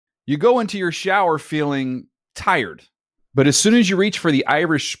You go into your shower feeling tired, but as soon as you reach for the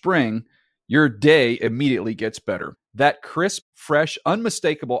Irish Spring, your day immediately gets better. That crisp, fresh,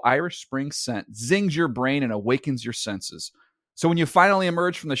 unmistakable Irish Spring scent zings your brain and awakens your senses. So when you finally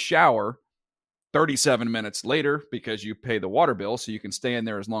emerge from the shower 37 minutes later, because you pay the water bill so you can stay in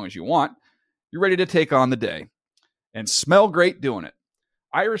there as long as you want, you're ready to take on the day and smell great doing it.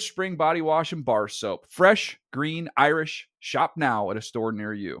 Irish Spring Body Wash and Bar Soap. Fresh, green, Irish. Shop now at a store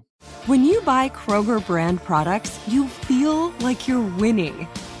near you. When you buy Kroger brand products, you feel like you're winning.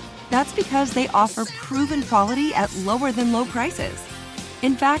 That's because they offer proven quality at lower than low prices.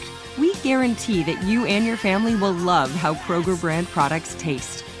 In fact, we guarantee that you and your family will love how Kroger brand products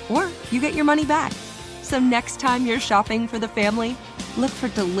taste, or you get your money back. So next time you're shopping for the family, look for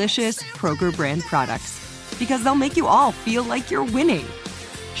delicious Kroger brand products, because they'll make you all feel like you're winning.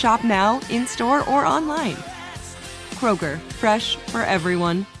 Shop now, in-store, or online. Kroger, fresh for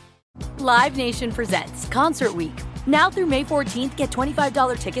everyone. Live Nation presents Concert Week. Now through May 14th, get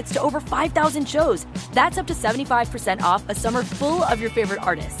 $25 tickets to over 5,000 shows. That's up to 75% off a summer full of your favorite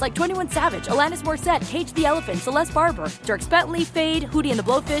artists like 21 Savage, Alanis Morissette, Cage the Elephant, Celeste Barber, Dierks Bentley, Fade, Hootie and the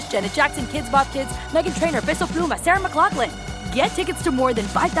Blowfish, Janet Jackson, Kidz Bop Kids, Meghan Trainor, Bissell Pluma, Sarah McLachlan. Get tickets to more than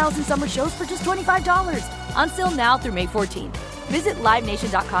 5,000 summer shows for just $25. Until now through May 14th. Visit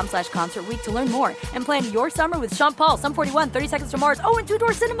LiveNation.com/Concert Week to learn more and plan your summer with Sean Paul, Sum 41, 30 Seconds to Mars, and Two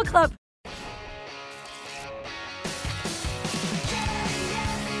Door Cinema Club.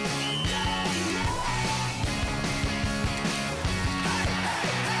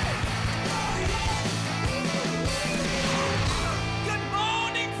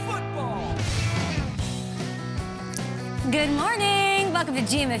 Good morning. Welcome to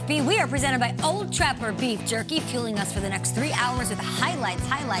GMFB. We are presented by Old Trapper Beef Jerky, fueling us for the next 3 hours with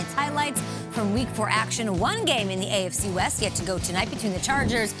highlights from Week 4 action. One game in the AFC West yet to go tonight between the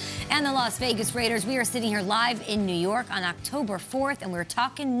Chargers and the Las Vegas Raiders. We are sitting here live in New York on October 4th, and we're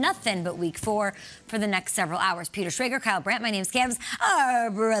talking nothing but Week 4 for the next several hours. Peter Schrager, Kyle Brandt, my name's Cavs.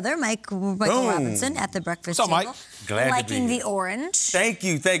 Our brother, Michael Robinson, at the breakfast table. Mike? Glad liking to be here. The orange. Thank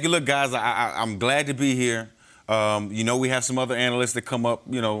you. Look, guys, I'm glad to be here. We have some other analysts that come up,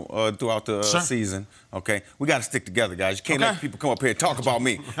 throughout the season. Okay, we got to stick together, guys. You can't let people come up here and talk about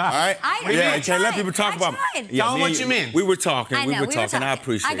me. All right? You can't let people talk about me. Tell them what you mean. We were talking. I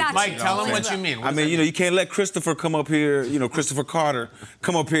appreciate it. Mike, tell them what you mean. You can't let Christopher come up here. Christopher Carter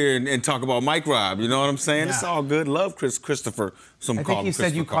come up here and talk about Mike Robb. You know what I'm saying? Yeah. It's all good. Love Christopher. I think you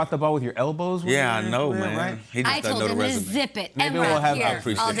said you caught the ball with your elbows. Yeah, I know, man. Right? I told him to zip it. Maybe we'll have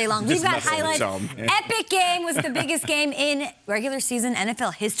here all day long. We've got highlights. Epic game was the biggest game in regular season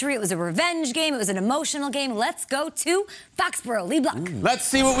NFL history. It was a revenge game. It was an emotional game. Let's go to Foxborough. Lee Block. Let's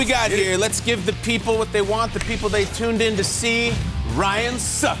see what we got here. Let's give the people what they want, the people they tuned in to see. Ryan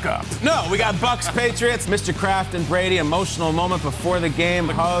Suckup. No, we got Bucks Patriots, Mr. Kraft and Brady. Emotional moment before the game,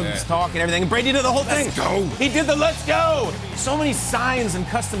 hugs, talking, everything. And Brady did the whole thing. Let's go. He did the let's go. So many signs and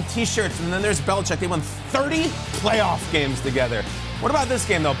custom T-shirts. And then there's Belichick. They won 30 playoff games together. What about this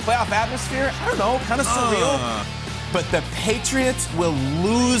game, though? Playoff atmosphere? I don't know, kind of surreal. But the Patriots will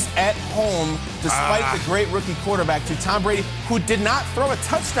lose at home despite the great rookie quarterback to Tom Brady, who did not throw a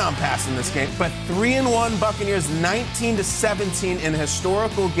touchdown pass in this game. But 3-1 Buccaneers, 19-17 in a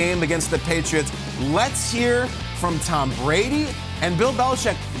historical game against the Patriots. Let's hear from Tom Brady and Bill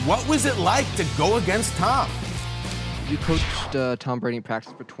Belichick. What was it like to go against Tom? You coached Tom Brady in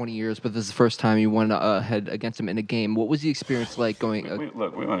practice for 20 years, but this is the first time you went ahead against him in a game. What was the experience like going?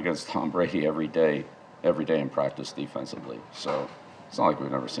 We went against Tom Brady every day in practice defensively. So it's not like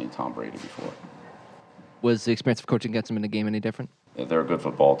we've never seen Tom Brady before. Was the experience of coaching against him in a game any different? Yeah, they're a good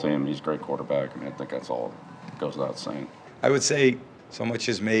football team. He's a great quarterback. I think that's all goes without saying. I would say so much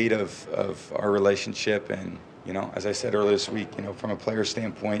is made of our relationship. And, as I said earlier this week, from a player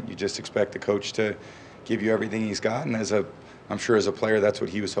standpoint, you just expect the coach to give you everything he's got. And I'm sure as a player, that's what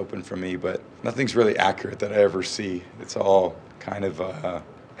he was hoping from me. But nothing's really accurate that I ever see. It's all kind of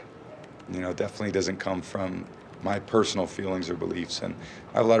definitely doesn't come from my personal feelings or beliefs. And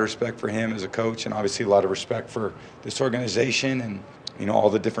I have a lot of respect for him as a coach, and obviously a lot of respect for this organization and,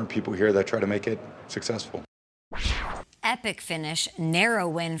 all the different people here that try to make it successful. Epic finish, narrow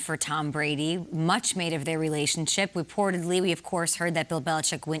win for Tom Brady, much made of their relationship. Reportedly, we of course heard that Bill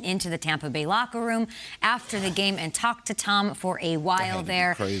Belichick went into the Tampa Bay locker room after the game and talked to Tom for a while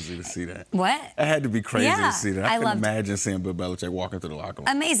there. Crazy to see that. What? It had to be crazy to see that. I couldn't loved imagine seeing Bill Belichick walking through the locker room.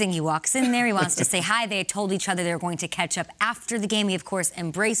 Amazing. He walks in there. He wants to say hi. They had told each other they were going to catch up after the game. He, of course,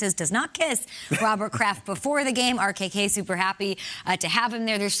 embraces, does not kiss Robert Kraft before the game. RKK super happy to have him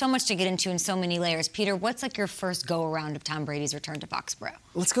there. There's so much to get into in so many layers. Peter, what's like your first go-around with Tom Brady's return to Foxborough.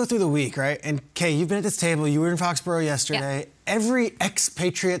 Let's go through the week, right? And Kay, you've been at this table. You were in Foxborough yesterday. Yep. Every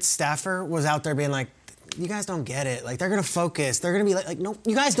ex-Patriots staffer was out there being like, you guys don't get it. Like, they're going to focus. They're going to be like, no,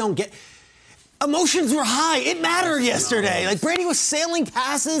 you guys don't get. Emotions were high. It mattered yesterday. Like, Brady was sailing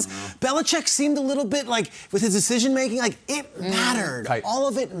passes. Belichick seemed a little bit like, with his decision-making, like, it mattered. Tight. All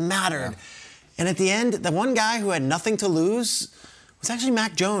of it mattered. And at the end, the one guy who had nothing to lose was actually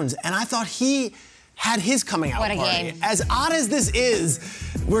Mac Jones. And I thought he had his coming out What a party. game. As odd as this is,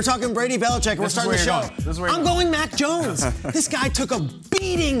 we're talking Brady Belichick, and we're starting the show. I'm going Mac Jones. This guy took a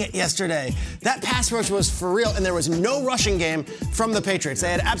beating yesterday. That pass rush was for real, and there was no rushing game from the Patriots.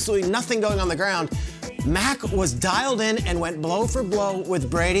 They had absolutely nothing going on the ground. Mac was dialed in and went blow for blow with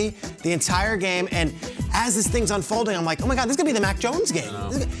Brady the entire game. And as this thing's unfolding, I'm like, oh my God, this is gonna be the Mac Jones game.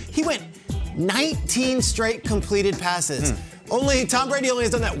 He went 19 straight completed passes. Tom Brady only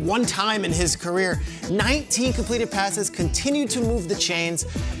has done that one time in his career. 19 completed passes, continued to move the chains.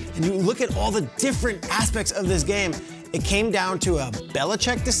 And you look at all the different aspects of this game, it came down to a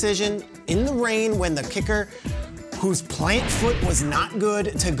Belichick decision in the rain when the kicker, whose plant foot was not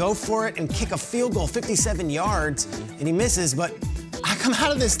good, to go for it and kick a field goal 57 yards, and he misses. But I come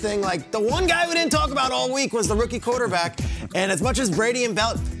out of this thing like the one guy we didn't talk about all week was the rookie quarterback. And as much as Brady and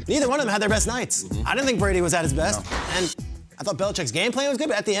neither one of them had their best nights. I didn't think Brady was at his best. And I thought Belichick's game plan was good,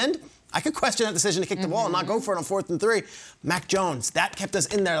 but at the end, I could question that decision to kick the ball and not go for it on 4th and 3. Mac Jones, that kept us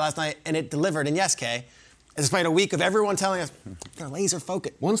in there last night, and it delivered. And yes, Kay, despite a week of everyone telling us they're laser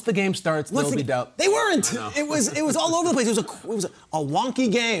focused. Once the game starts, they'll be dealt. They weren't. It was all over the place. It was a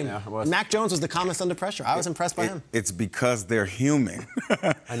wonky game. Yeah, it was. Mac Jones was the calmest under pressure. I was impressed by him. It's because they're human.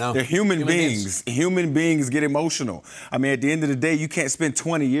 I know. They're human beings. Human beings get emotional. I mean, at the end of the day, you can't spend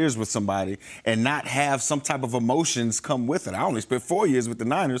 20 years with somebody and not have some type of emotions come with it. I only spent 4 years with the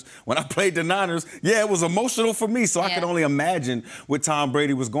Niners. When I played the Niners, it was emotional for me. So I could only imagine what Tom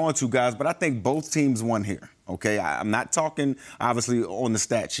Brady was going to, guys. But I think both teams won here. Okay, I'm not talking, obviously, on the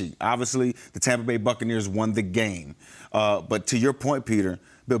stat sheet. Obviously, the Tampa Bay Buccaneers won the game. But to your point, Peter,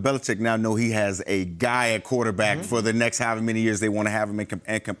 Bill Belichick now know he has a guy at quarterback for the next however many years they want to have him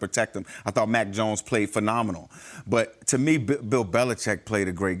and can protect him. I thought Mac Jones played phenomenal. But to me, Bill Belichick played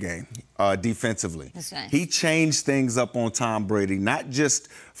a great game defensively. That's nice. He changed things up on Tom Brady, not just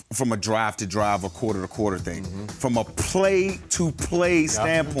from a drive-to-drive or quarter-to-quarter thing, from a play-to-play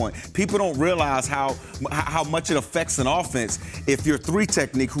standpoint. People don't realize how much it affects an offense if your 3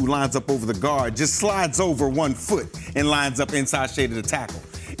 technique who lines up over the guard just slides over 1 foot and lines up inside shade of the tackle.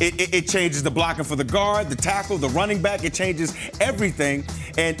 It changes the blocking for the guard, the tackle, the running back. It changes everything.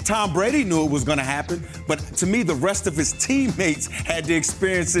 And Tom Brady knew it was going to happen. But to me, the rest of his teammates had to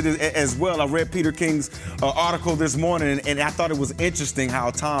experience it as well. I read Peter King's article this morning, and I thought it was interesting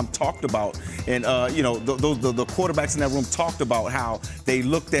how Tom talked about, and the quarterbacks in that room talked about how they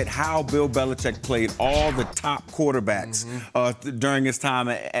looked at how Bill Belichick played all the top quarterbacks during his time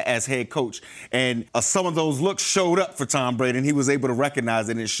as head coach. And some of those looks showed up for Tom Brady, and he was able to recognize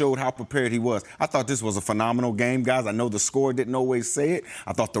it, and it showed how prepared he was. I thought this was a phenomenal game, guys. I know the score didn't always say it.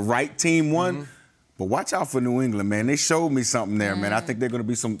 I thought the right team won. But watch out for New England, man. They showed me something there, man. I think they're going to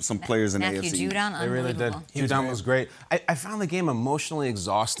be some players in the AFC. Matthew Judon, they really did. Judon was great. I found the game emotionally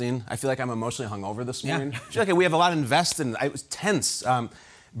exhausting. I feel like I'm emotionally hungover this morning. I feel like we have a lot invested in. It was tense.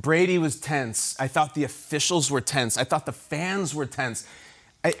 Brady was tense. I thought the officials were tense. I thought the fans were tense.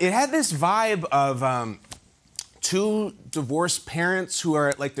 It had this vibe of 2 divorced parents who are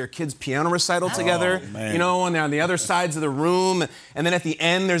at like their kids' piano recital together, and they're on the other sides of the room. And then at the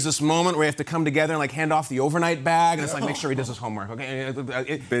end, there's this moment where you have to come together and like hand off the overnight bag, and it's like, make sure he does his homework, okay?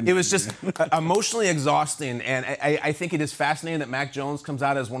 It was just emotionally exhausting, and I think it is fascinating that Mac Jones comes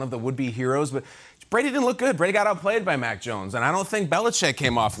out as one of the would-be heroes, but Brady didn't look good. Brady got outplayed by Mac Jones, and I don't think Belichick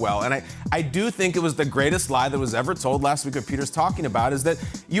came off well. And I do think it was the greatest lie that was ever told last week, what Peter's talking about, is that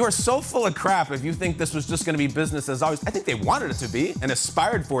you are so full of crap if you think this was just going to be business as always. I think they wanted it to be and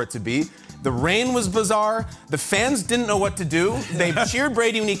aspired for it to be. The rain was bizarre. The fans didn't know what to do. They cheered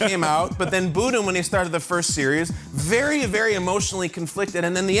Brady when he came out, but then booed him when he started the first series. Very, very emotionally conflicted.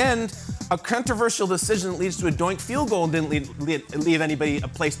 And in the end, a controversial decision that leads to a doink field goal and didn't leave anybody a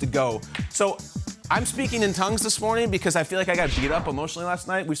place to go. So I'm speaking in tongues this morning because I feel like I got beat up emotionally last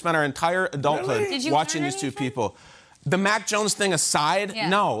night. We spent our entire adulthood watching these 2 people. The Mac Jones thing aside,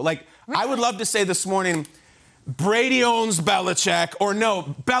 no. Like, I would love to say this morning, Brady owns Belichick, or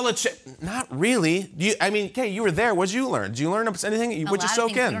no, Belichick, not really. Kay, you were there. What did you learn? Did you learn anything? What'd you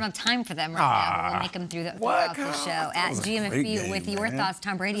soak in? We don't have time for them right now, but we'll make them throughout the show. At GMFB with your thoughts,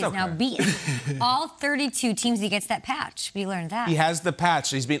 Tom Brady is now beaten all 32 teams. He gets that patch. We learned that. He has the patch.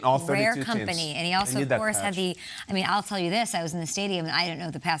 He's beaten all 32 Rare teams. company. And he also, of course, had I'll tell you this. I was in the stadium, and I didn't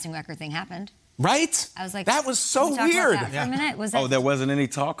know the passing record thing happened. Right? I was like, that was so weird. About that for a minute? There wasn't any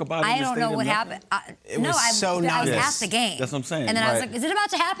talk about it? I don't know what happened. I was at the game. That's what I'm saying. And then I was like, is it about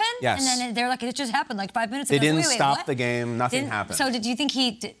to happen? Yes. And then they're like, it just happened like 5 minutes ago. They didn't stop the game. Nothing happened. So did you think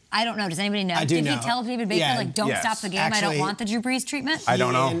I don't know. Does anybody know? Did he tell David Baker, don't stop the game? Actually, I don't want the Drew Brees treatment? I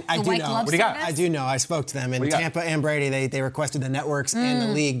don't know. I do know. What do you got? I do know. I spoke to them. And Tampa and Brady, they requested the networks and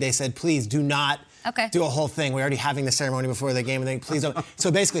the league. They said, please do not do a whole thing. We're already having the ceremony before the game. And they please don't. So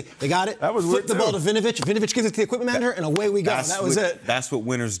basically, they got it. That was Flip the ball to Vinovich. Vinovich gives it to the equipment manager, and away we go. That was it. That's what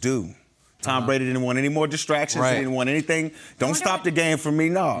winners do. Tom Brady didn't want any more distractions. He didn't want anything. Don't stop the game for me.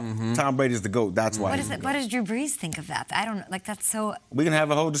 No. Tom Brady's the GOAT. That's why. What does Drew Brees think of that? I don't know. Like, that's so... We can have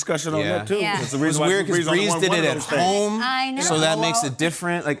a whole discussion on that, too. Yeah. It's the It was reason weird because Brees did it at home. I know. So that makes it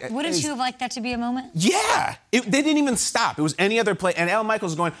different. Wouldn't you have liked that to be a moment? Yeah. They didn't even stop. It was any other play. And Al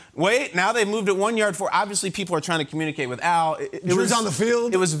Michaels going, wait, now they've moved it 1 yard forward. Obviously, people are trying to communicate with Al. It was on the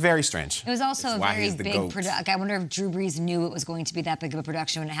field. It was very strange. It was also a very big production. I wonder if Drew Brees knew it was going to be that big of a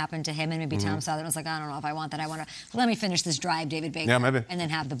production when it happened to him, and maybe Tom saw that and was like, I don't know if I want that. Let me finish this drive, David Baker. Yeah, maybe. And then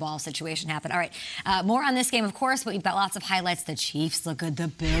have the ball situation happen. All right. More on this game, of course, but we've got lots of highlights. The Chiefs look good. The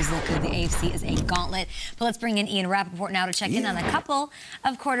Bills look good. The AFC is a gauntlet. But let's bring in Ian Rappaport now to check in on a couple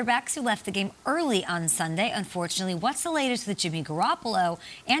of quarterbacks who left the game early on Sunday. Unfortunately, what's the latest with Jimmy Garoppolo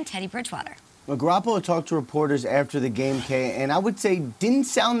and Teddy Bridgewater? Well, Garoppolo talked to reporters after the game, Kay, and I would say didn't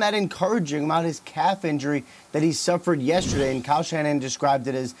sound that encouraging about his calf injury that he suffered yesterday. And Kyle Shanahan described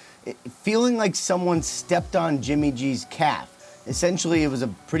it as feeling like someone stepped on Jimmy G's calf. Essentially, it was a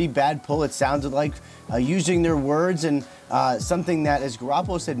pretty bad pull, it sounded like, using their words, and something that, as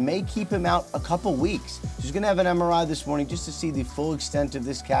Garoppolo said, may keep him out a couple weeks. He's going to have an MRI this morning just to see the full extent of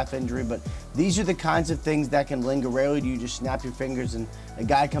this calf injury, but these are the kinds of things that can linger. Rarely do you just snap your fingers and a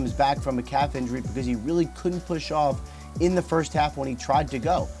guy comes back from a calf injury because he really couldn't push off in the first half when he tried to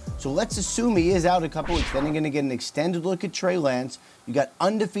go. So let's assume he is out a couple weeks. Then you're going to get an extended look at Trey Lance. You got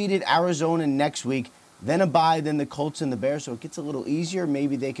undefeated Arizona next week, then a bye, then the Colts and the Bears, so it gets a little easier.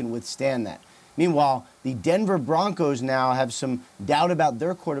 Maybe they can withstand that. Meanwhile, the Denver Broncos now have some doubt about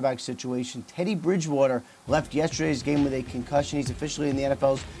their quarterback situation. Teddy Bridgewater left yesterday's game with a concussion. He's officially in the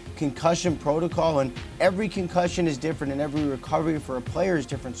NFL's concussion protocol, and every concussion is different and every recovery for a player is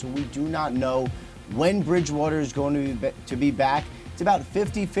different, so we do not know when Bridgewater is going to be back. It's about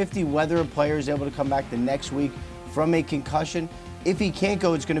 50-50 whether a player is able to come back the next week from a concussion. If he can't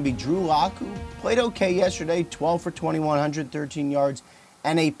go, it's going to be Drew Lock, who played okay yesterday, 12 for 21, 113 yards,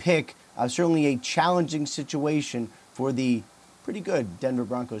 and a pick. Certainly a challenging situation for the pretty good Denver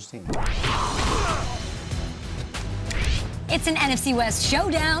Broncos team. It's an NFC West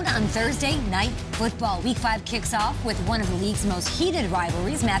showdown on Thursday Night Football. Week 5 kicks off with one of the league's most heated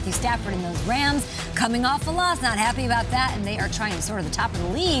rivalries. Matthew Stafford and those Rams coming off a loss, not happy about that, and they are trying to sort of the top of the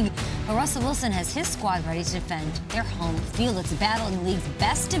league. But Russell Wilson has his squad ready to defend their home field. It's a battle in the league's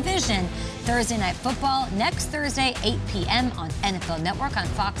best division. Thursday Night Football next Thursday, 8 p.m. on NFL Network, on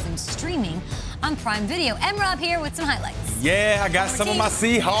Fox, and streaming on Prime Video. M-Rob here with some highlights. Yeah, I got some of my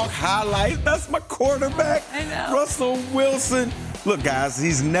Seahawk highlights. That's my quarterback, Russell Wilson. Look, guys,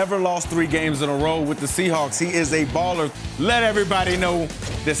 he's never lost 3 games in a row with the Seahawks. He is a baller. Let everybody know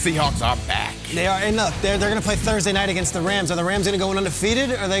the Seahawks are back. They are, and look, they're going to play Thursday night against the Rams. Are the Rams going to go in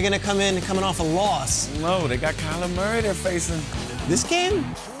undefeated, or are they going to coming off a loss? No, they got Kyler Murray they're facing. This game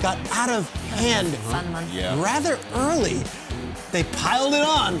got out of hand rather early. They piled it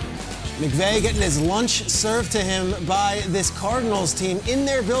on. McVay getting his lunch served to him by this Cardinals team in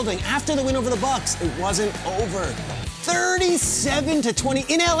their building after the win over the Bucs. It wasn't over. 37-20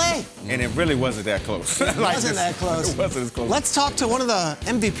 in LA. And it really wasn't that close. It wasn't that close. It wasn't as close. Let's talk to one of the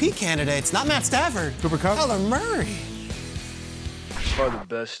MVP candidates, not Matt Stafford. Cooper Kupp. Kyler Murray. Probably the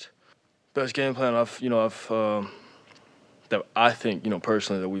best game plan that I think,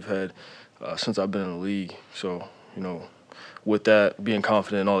 personally, that we've had since I've been in the league. So, with that, being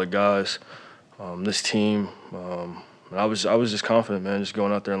confident in all the guys, this team, and I was just confident, man, just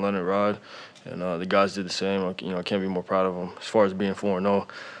going out there and letting it ride. And the guys did the same. I can't be more proud of them. As far as being 4-0,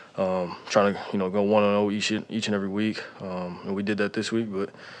 trying to go 1-0 each and every week, and we did that this week.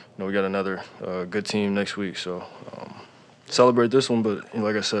 But we got another good team next week, so celebrate this one. But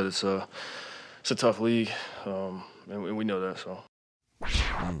like I said, it's a tough league, and we know that. So.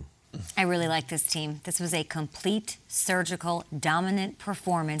 I really like this team. This was a complete, surgical, dominant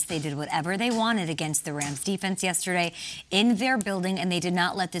performance. They did whatever they wanted against the Rams defense yesterday in their building, and they did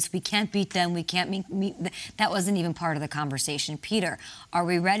not let this, we can't beat them, we can't meet. That wasn't even part of the conversation. Peter, are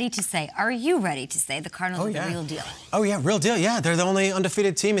you ready to say the Cardinals are the real deal? Oh, yeah, real deal. Yeah, they're the only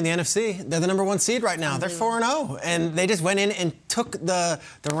undefeated team in the NFC. They're the number 1 seed right now. They're 4-0, and they just went in and took the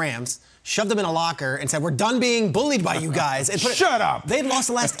Rams, shoved them in a locker, and said, we're done being bullied by you guys. And Shut up. They'd lost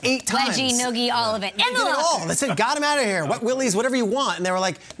the last 8 times. Wedgie, noogie, all of it. They did it all. They said, got him out of here. Wet Willies, whatever you want. And they were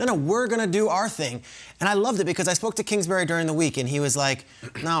like, no, we're going to do our thing. And I loved it because I spoke to Kingsbury during the week, and he was like,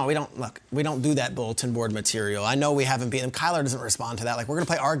 no, we don't do that bulletin board material. I know we haven't beaten them. Kyler doesn't respond to that. Like, we're going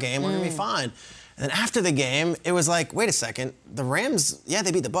to play our game. We're going to be fine. And then after the game, it was like, wait a second. The Rams, yeah,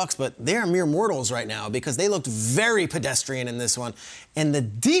 they beat the Bucs, but they're mere mortals right now because they looked very pedestrian in this one. And the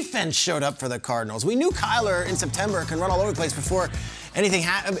defense showed up for the Cardinals. We knew Kyler in September can run all over the place before anything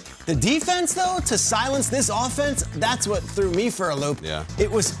happened. The defense, though, to silence this offense, that's what threw me for a loop. Yeah.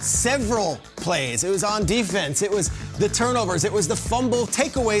 It was several plays. It was on defense. It was the turnovers. It was the fumble.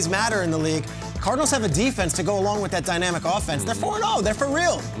 Takeaways matter in the league. Cardinals have a defense to go along with that dynamic offense. They're 4-0. They're for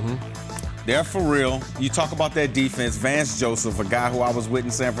real. They're for real. You talk about that defense. Vance Joseph, a guy who I was with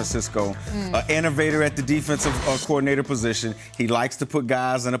in San Francisco, an innovator at the defensive coordinator position. He likes to put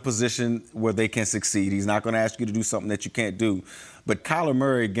guys in a position where they can succeed. He's not going to ask you to do something that you can't do. But Kyler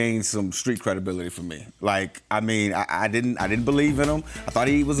Murray gained some street credibility for me. Like, I mean, I didn't believe in him. I thought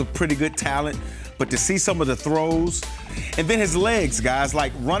he was a pretty good talent. But to see some of the throws, and then his legs, guys,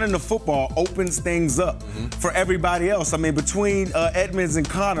 like running the football opens things up for everybody else. I mean, between Edmonds and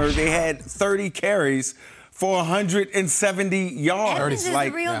Connor, they had 30 carries for 170 yards. Edmonds is the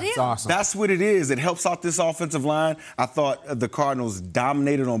real deal. It's awesome. That's what it is. It helps out this offensive line. I thought the Cardinals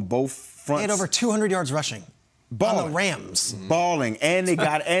dominated on both fronts. They had over 200 yards rushing. Balling. On the Rams. Balling. And they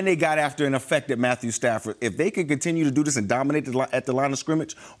got after and affected Matthew Stafford. If they can continue to do this and dominate at the line of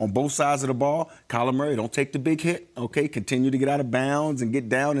scrimmage on both sides of the ball, Kyler Murray, don't take the big hit, okay? Continue to get out of bounds and get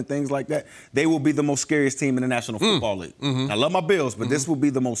down and things like that. They will be the most scariest team in the National Football League. I love my Bills, but this will be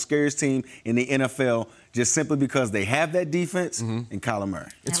the most scariest team in the NFL just simply because they have that defense and Kyler Murray.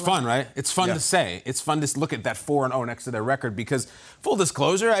 It's fun, right? It's fun to say. It's fun to look at that 4-0 next to their record because, full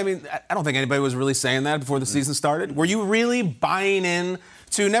disclosure, I mean, I don't think anybody was really saying that before the season started. Were you really buying in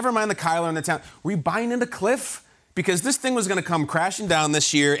to, never mind the Kyler and the talent, were you buying into Cliff? Because this thing was going to come crashing down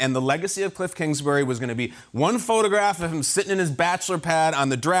this year, and the legacy of Cliff Kingsbury was going to be one photograph of him sitting in his bachelor pad on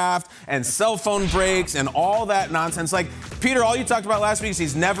the draft and cell phone breaks and all that nonsense. Like, Peter, all you talked about last week is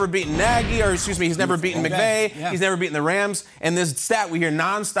he's never beaten he's never beaten McVay, he's never beaten the Rams, and this stat we hear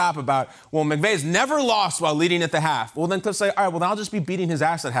nonstop about, well, McVay's never lost while leading at the half. Well, then Cliff say, all right, well, then I'll just be beating his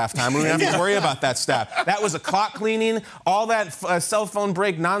ass at halftime. We don't have to worry about that stat. That was a clock cleaning, all that cell phone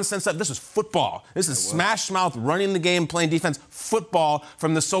break nonsense stuff. This is football. This is smash mouth running the game, playing defense, football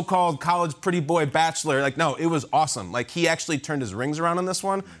from the so-called college pretty boy bachelor. Like, no, it was awesome. Like, he actually turned his rings around on this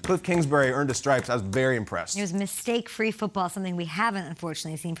one. Cliff Kingsbury earned his stripes. I was very impressed. It was mistake-free football, something we haven't,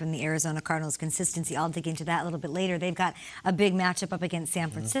 unfortunately, seen from the Arizona Cardinals. Consistency. I'll dig into that a little bit later. They've got a big matchup up against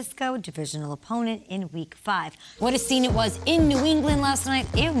San Francisco, divisional opponent in Week 5. What a scene it was in New England last night.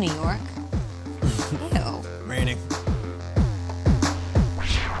 Ew, New York. Ew. Raining.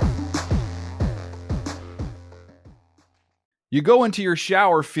 You go into your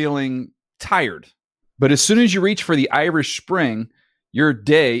shower feeling tired, but as soon as you reach for the Irish Spring, your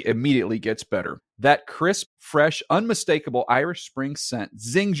day immediately gets better. That crisp, fresh, unmistakable Irish Spring scent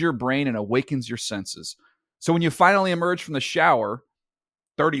zings your brain and awakens your senses. So when you finally emerge from the shower,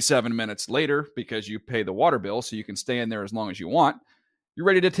 37 minutes later, because you pay the water bill so you can stay in there as long as you want, you're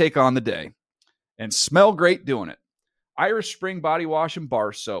ready to take on the day and smell great doing it. Irish Spring Body Wash and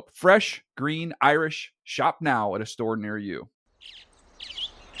Bar Soap. Fresh, green, Irish. Shop now at a store near you.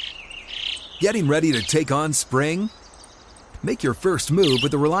 Getting ready to take on spring? Make your first move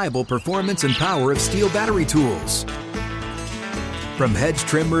with the reliable performance and power of Steel battery tools. From hedge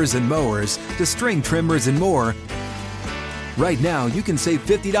trimmers and mowers to string trimmers and more, right now you can save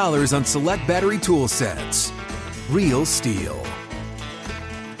 $50 on select battery tool sets. Real Steel.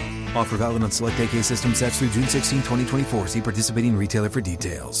 Offer valid on select AK system sets through June 16, 2024. See participating retailer for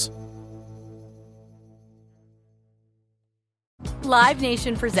details. Live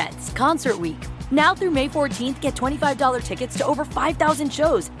Nation presents Concert Week. Now through May 14th, get $25 tickets to over 5,000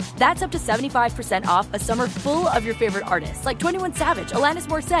 shows. That's up to 75% off a summer full of your favorite artists like 21 Savage, Alanis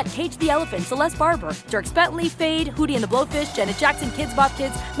Morissette, Cage the Elephant, Celeste Barber, Dierks Bentley, Fade, Hootie and the Blowfish, Janet Jackson, Kidz Bop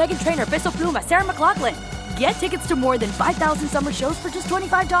Kids, Meghan Trainor, Bissell Pluma, Sarah McLachlan. Get tickets to more than 5,000 summer shows for just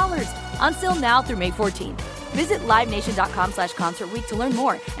 $25. On sale now through May 14th. Visit LiveNation.com/Concert Week to learn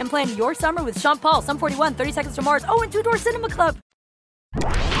more and plan your summer with Sean Paul, Sum 41, 30 Seconds to Mars, and Two Door Cinema Club.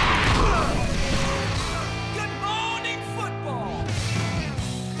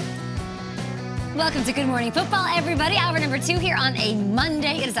 Welcome to Good Morning Football, everybody. Hour number 2 here on a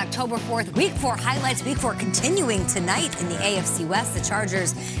Monday. It is October 4th. Week 4 highlights. Week 4 continuing tonight in the AFC West. The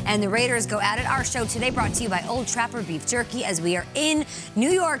Chargers and the Raiders go at it. Our show today brought to you by Old Trapper Beef Jerky as we are in New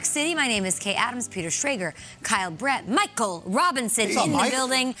York City. My name is Kay Adams, Peter Schrager, Kyle Brett, Michael Robinson in the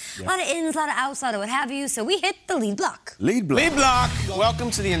building. Yeah. A lot of ins, a lot of outs, a lot of what have you. So we hit the lead block. Lead block. Welcome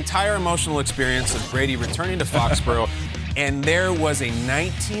to the entire emotional experience of Brady returning to Foxborough. And there was a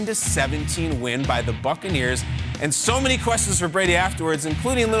 19-17 win by the Buccaneers. And so many questions for Brady afterwards,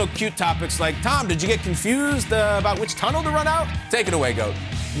 including little cute topics like, Tom, did you get confused about which tunnel to run out? Take it away, Goat.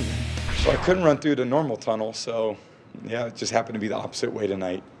 So I couldn't run through the normal tunnel, so yeah, it just happened to be the opposite way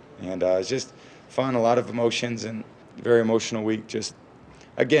tonight. And it's just fun, a lot of emotions, and a very emotional week. Just,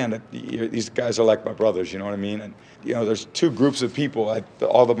 again, these guys are like my brothers, you know what I mean? And, you know, there's two groups of people,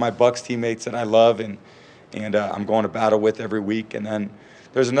 all of my Bucs teammates that I love, and I'm going to battle with every week. And then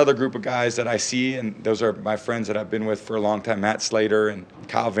there's another group of guys that I see, and those are my friends that I've been with for a long time, Matt Slater and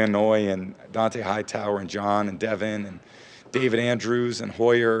Kyle Van Noy and Dante Hightower and John and Devin and David Andrews and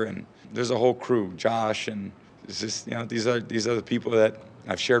Hoyer, and there's a whole crew, Josh, and it's just, you know, these are the people that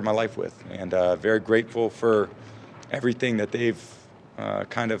I've shared my life with, and very grateful for everything that they've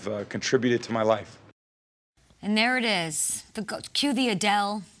kind of contributed to my life. And there it is. Cue the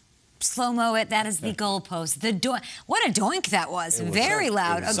Adele. Slow-mo it. That is the goalpost. What a doink that was. Very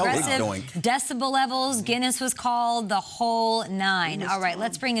loud, aggressive, decibel levels. Guinness was called, the whole 9. All right,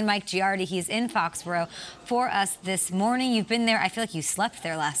 let's bring in Mike Giardi. He's in Foxborough for us this morning. You've been there. I feel like you slept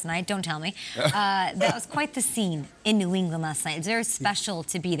there last night. Don't tell me. That was quite the scene in New England last night. It's very special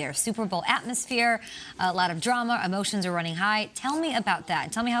to be there. Super Bowl atmosphere, a lot of drama, emotions are running high. Tell me about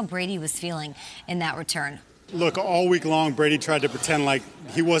that. Tell me how Brady was feeling in that return. Look, all week long, Brady tried to pretend like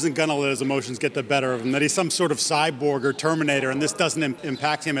he wasn't going to let his emotions get the better of him, that he's some sort of cyborg or Terminator, and this doesn't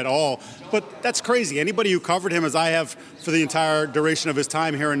impact him at all. But that's crazy. Anybody who covered him, as I have for the entire duration of his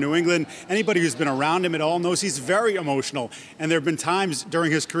time here in New England, anybody who's been around him at all knows he's very emotional. And there have been times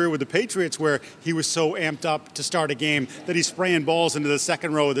during his career with the Patriots where he was so amped up to start a game that he's spraying balls into the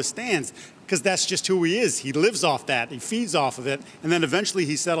second row of the stands, because that's just who he is. He lives off that. He feeds off of it, and then eventually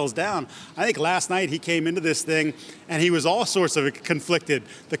he settles down. I think last night he came into this thing, and he was all sorts of conflicted.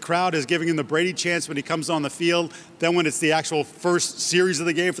 The crowd is giving him the Brady chance when he comes on the field. Then when it's the actual first series of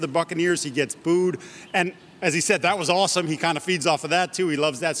the game for the Buccaneers, he gets booed. And as he said, that was awesome. He kind of feeds off of that, too. He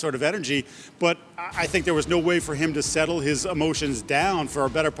loves that sort of energy. But I think there was no way for him to settle his emotions down for a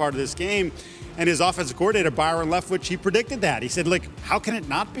better part of this game. And his offensive coordinator, Byron Leftwich, he predicted that. He said, like, how can it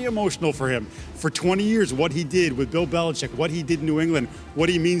not be emotional for him? For 20 years, what he did with Bill Belichick, what he did in New England, what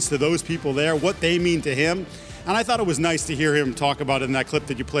he means to those people there, what they mean to him. And I thought it was nice to hear him talk about it in that clip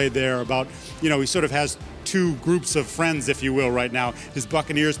that you played there about, you know, he sort of has two groups of friends, if you will, right now. His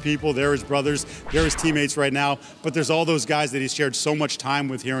Buccaneers people, they're his brothers, they're his teammates right now. But there's all those guys that he's shared so much time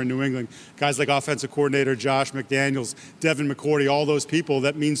with here in New England. Guys like offensive coordinator Josh McDaniels, Devin McCourty, all those people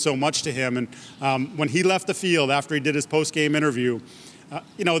that mean so much to him. And when he left the field after he did his post-game interview,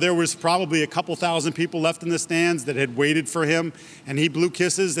 you know, there was probably a couple thousand people left in the stands that had waited for him, and he blew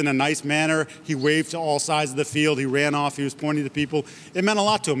kisses in a nice manner. He waved to all sides of the field. He ran off. He was pointing to people. It meant a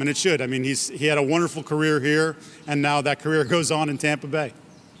lot to him, and it should. I mean, he had a wonderful career here, and now that career goes on in Tampa Bay.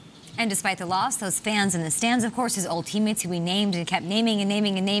 And despite the loss, those fans in the stands, of course, his old teammates who he named and kept naming and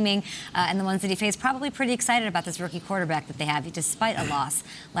naming and naming, and the ones that he faced, probably pretty excited about this rookie quarterback that they have, despite a loss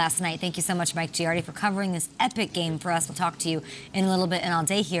last night. Thank you so much, Mike Giardi, for covering this epic game for us. We'll talk to you in a little bit and all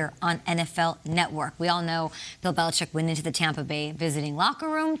day here on NFL Network. We all know Bill Belichick went into the Tampa Bay visiting locker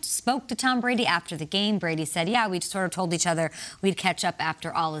room, spoke to Tom Brady after the game. Brady said, yeah, we sort of told each other we'd catch up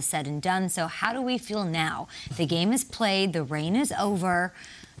after all is said and done. So how do we feel now? The game is played. The reign is over.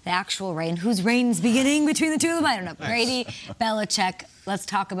 The actual reign. Whose reign's beginning between the two of them? I don't know. Brady, Belichick. Let's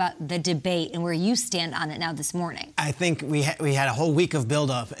talk about the debate and where you stand on it now this morning. I think we had a whole week of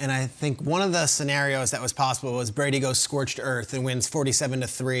buildup, and I think one of the scenarios that was possible was Brady goes scorched earth and wins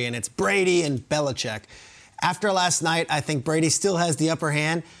 47-3, and it's Brady and Belichick. After last night, I think Brady still has the upper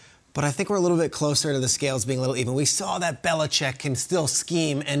hand, but I think we're a little bit closer to the scales being a little even. We saw that Belichick can still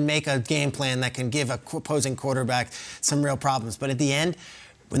scheme and make a game plan that can give a opposing quarterback some real problems. But at the end,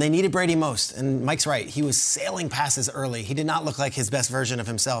 when they needed Brady most, and Mike's right, he was sailing passes early. He did not look like his best version of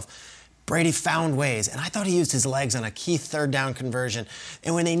himself. Brady found ways, and I thought he used his legs on a key third down conversion.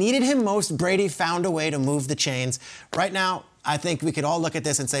 And when they needed him most, Brady found a way to move the chains. Right now, I think we could all look at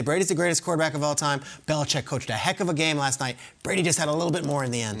this and say Brady's the greatest quarterback of all time. Belichick coached a heck of a game last night. Brady just had a little bit more in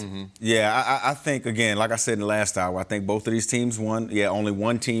the end. Mm-hmm. Yeah, I think, again, like I said in the last hour, I think both of these teams won. Yeah, only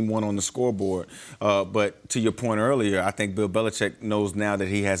one team won on the scoreboard. But to your point earlier, I think Bill Belichick knows now that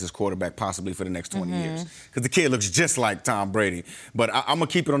he has his quarterback possibly for the next 20 years. Because the kid looks just like Tom Brady. But I'm going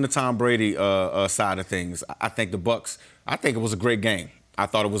to keep it on the Tom Brady side of things. I think the Bucs, I think it was a great game. I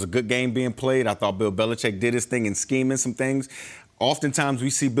thought it was a good game being played. I thought Bill Belichick did his thing in scheming some things. Oftentimes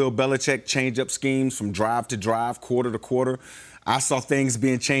we see Bill Belichick change up schemes from drive to drive, quarter to quarter. I saw things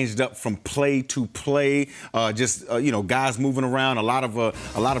being changed up from play to play, guys moving around, a lot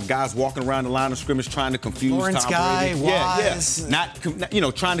of guys walking around the line of scrimmage trying to confuse Lawrence Tom Guy, Brady. Wise. Not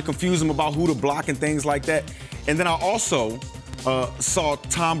trying to confuse him about who to block and things like that. And then I also saw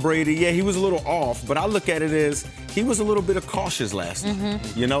Tom Brady. Yeah, he was a little off, but I look at it as he was a little bit cautious last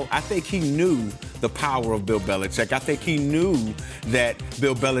night. You know, I think he knew the power of Bill Belichick. I think he knew that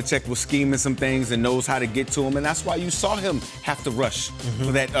Bill Belichick was scheming some things and knows how to get to him, and that's why you saw him have to rush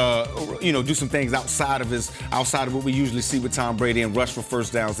for that, do some things outside of what we usually see with Tom Brady and rush for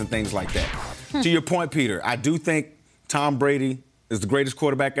first downs and things like that. To your point, Peter, I do think Tom Brady is the greatest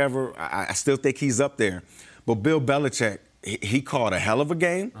quarterback ever. I still think he's up there. But Bill Belichick, he called a hell of a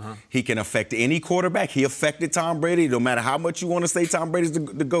game. He can affect any quarterback. He affected Tom Brady. No matter how much you want to say Tom Brady's the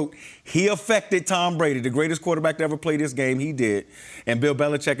GOAT, he affected Tom Brady, the greatest quarterback to ever play this game. He did. And Bill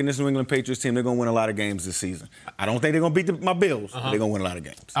Belichick and this New England Patriots team, they're going to win a lot of games this season. I don't think they're going to beat my Bills, but they're going to win a lot of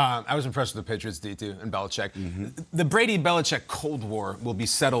games. I was impressed with the Patriots, D2, and Belichick. The Brady-Belichick Cold War will be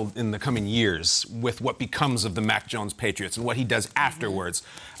settled in the coming years with what becomes of the Mac Jones Patriots and what he does afterwards.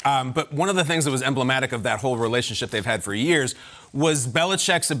 But one of the things that was emblematic of that whole relationship they've had for years was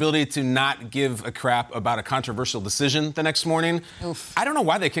Belichick's ability to not give a crap about a controversial decision the next morning. Oof. I don't know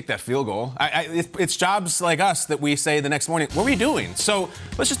why they kicked that field goal. It's jobs like us that we say the next morning, what were you doing? So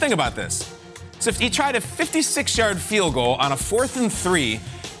let's just think about this. So if he tried a 56-yard field goal on a 4th and 3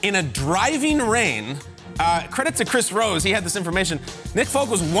 in a driving rain, credit to Chris Rose, he had this information. Nick Folk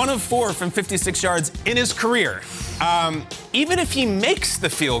was 1 of 4 from 56 yards in his career. Even if he makes the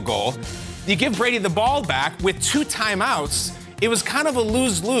field goal, you give Brady the ball back with 2 timeouts. It was kind of a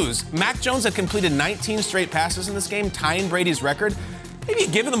lose-lose. Mac Jones had completed 19 straight passes in this game, tying Brady's record. Maybe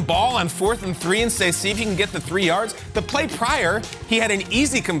give him the ball on 4th and 3 and say, see if you can get the 3 yards. The play prior, he had an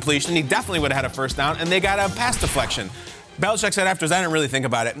easy completion. He definitely would have had a first down, and they got a pass deflection. Belichick said afterwards, I didn't really think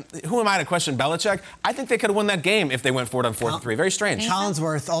about it. Who am I to question Belichick? I think they could have won that game if they went for it on 4th and 3. Very strange.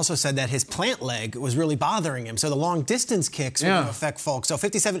 Collinsworth also said that his plant leg was really bothering him, so the long distance kicks were going to affect Folk. So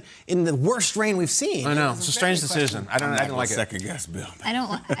 57 in the worst rain we've seen. I know. It's a strange decision. I don't like it. Second guess, Bill.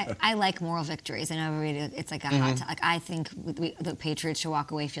 I like moral victories. I know it's like a hot topic. I think the Patriots should walk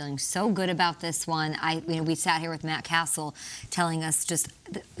away feeling so good about this one. We sat here with Matt Castle telling us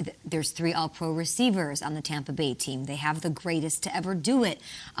there's 3 All-Pro receivers on the Tampa Bay team. They have the greatest to ever do it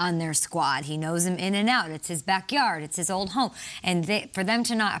on their squad. He knows them in and out. It's his backyard. It's his old home. And for them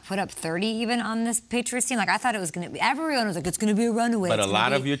to not put up 30 even on this Patriots team, I thought it was going to be, everyone was like, it's going to be a runaway. But a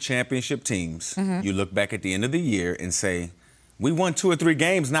lot of your championship teams, you look back at the end of the year and say, we won 2 or 3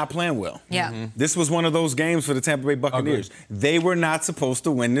 games not playing well. Yeah. This was one of those games for the Tampa Bay Buccaneers. They were not supposed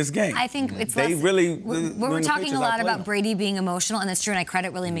to win this game. I think it's we're talking a lot about Brady being emotional, and that's true, and I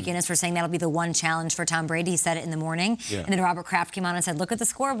credit Willie McGinnis for saying that'll be the one challenge for Tom Brady. He said it in the morning. Yeah. And then Robert Kraft came on and said, look at the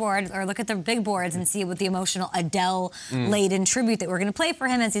scoreboard, or look at the big boards and see what the emotional Adele-laden tribute that we're going to play for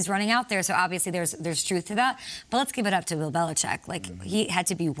him as he's running out there. So obviously there's truth to that. But let's give it up to Bill Belichick. He had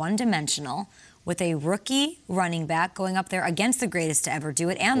to be one-dimensional with a rookie running back going up there against the greatest to ever do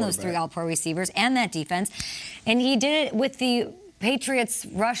it, and those 3 All-Pro receivers and that defense. And he did it with the Patriots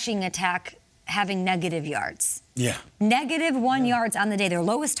rushing attack having negative yards. Yeah. -1 yards on the day, their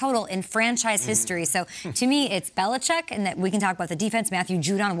lowest total in franchise history. So to me, it's Belichick, and that we can talk about the defense. Matthew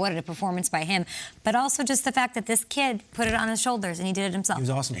Judon, what a performance by him. But also just the fact that this kid put it on his shoulders, and he did it himself. He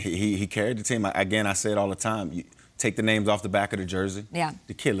was awesome. He carried the team. Again, I say it all the time. Take the names off the back of the jersey. Yeah.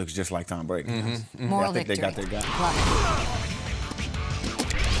 The kid looks just like Tom Brady. Moral victory. I think they got their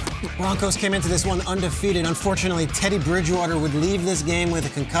guy. Broncos came into this one undefeated. Unfortunately, Teddy Bridgewater would leave this game with a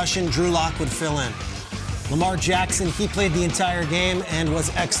concussion. Drew Lock would fill in. Lamar Jackson, he played the entire game and was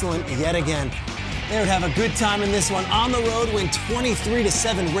excellent yet again. They would have a good time in this one. On the road, win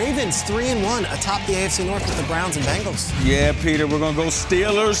 23-7. Ravens 3-1 atop the AFC North with the Browns and Bengals. Yeah, Peter, we're going to go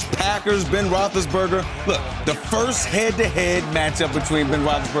Steelers, Packers, Ben Roethlisberger. Look, the first head-to-head matchup between Ben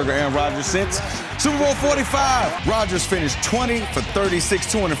Roethlisberger and Aaron Rodgers since Super Bowl 45. Rodgers finished 20 for 36,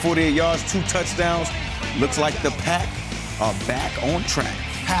 248 yards, 2 touchdowns. Looks like the Pack are back on track.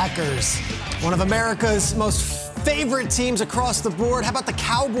 Packers, one of America's most favorite teams across the board. How about the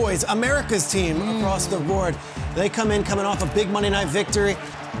Cowboys, America's team across the board? They coming off a big Monday night victory.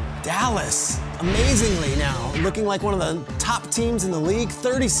 Dallas, amazingly now, looking like one of the top teams in the league.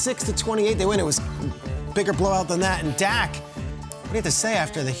 36-28, they win. It was a bigger blowout than that. And Dak, what do you have to say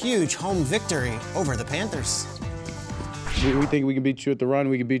after the huge home victory over the Panthers? We think we can beat you at the run.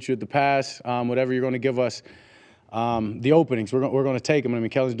 We can beat you at the pass. Whatever you're going to give us, the openings, we're going to take them. I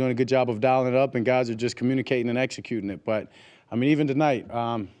mean, Kelly's doing a good job of dialing it up, and guys are just communicating and executing it. But I mean, even tonight,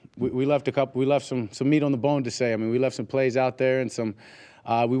 we left some meat on the bone to say. I mean, we left some plays out there and some.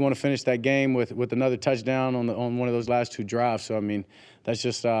 We want to finish that game with another touchdown on one of those last 2 drives. So I mean, that's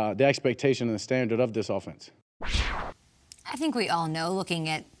just the expectation and the standard of this offense. I think we all know, looking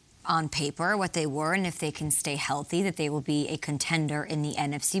at on paper what they were, and if they can stay healthy, that they will be a contender in the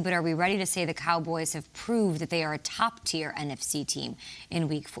NFC. But are we ready to say the Cowboys have proved that they are a top-tier NFC team in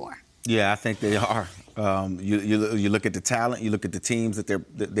Week 4? Yeah, I think they are. You look at the talent, you look at the teams that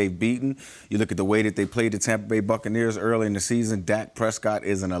they've beaten, you look at the way that they played the Tampa Bay Buccaneers early in the season. Dak Prescott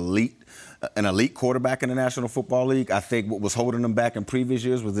is an elite quarterback in the National Football League. I think what was holding them back in previous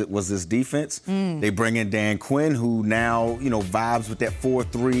years was this defense. They bring in Dan Quinn, who now vibes with that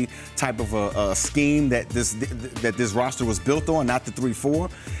 4-3 type of a scheme that this roster was built on, not the 3-4.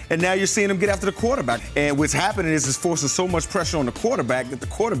 And now you're seeing them get after the quarterback. And what's happening is it's forcing so much pressure on the quarterback that the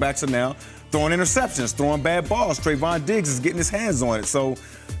quarterbacks are now throwing interceptions, throwing bad balls. Trayvon Diggs is getting his hands on it. So,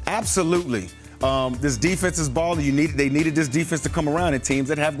 absolutely. This defense is balling. They needed this defense to come around, and teams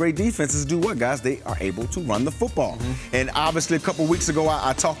that have great defenses do what, guys? They are able to run the football. And obviously, a couple weeks ago,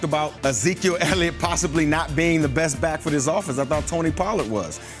 I talked about Ezekiel Elliott possibly not being the best back for this offense. I thought Tony Pollard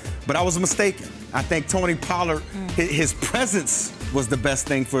was. But I was mistaken. I think Tony Pollard, his presence was the best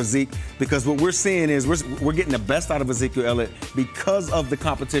thing for Zeke, because what we're seeing is we're getting the best out of Ezekiel Elliott because of the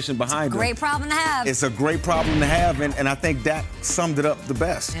competition behind him. Great problem to have. It's a great problem to have, and I think Dak summed it up the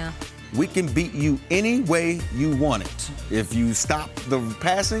best. Yeah. We can beat you any way you want it. If you stop the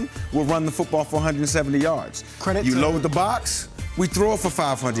passing, we'll run the football for 170 yards. You load the box, we throw it for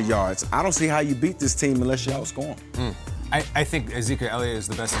 500 yards. I don't see how you beat this team unless you outscore them. I think Ezekiel Elliott is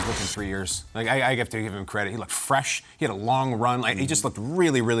the best he's looked in 3 years. Like, I have to give him credit. He looked fresh. He had a long run. He just looked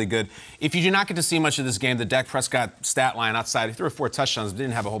really, really good. If you do not get to see much of this game, the Dak Prescott stat line outside, he threw 4 touchdowns,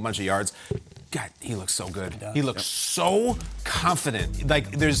 didn't have a whole bunch of yards. God, he looks so good. He looks so confident.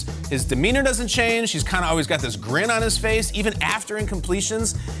 Like, his demeanor doesn't change. He's kind of always got this grin on his face, even after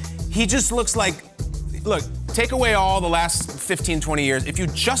incompletions. He just looks like, look, take away all the last 15, 20 years. If you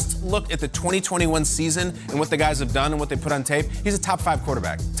just look at the 2021 season and what the guys have done and what they put on tape, he's a top 5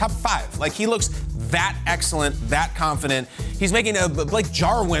 quarterback. Top 5. Like, he looks that excellent, that confident. He's making Blake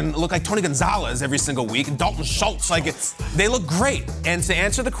Jarwin look like Tony Gonzalez every single week, and Dalton Schultz. Like, they look great. And to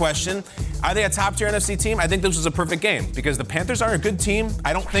answer the question, are they a top-tier NFC team? I think this was a perfect game because the Panthers are a good team.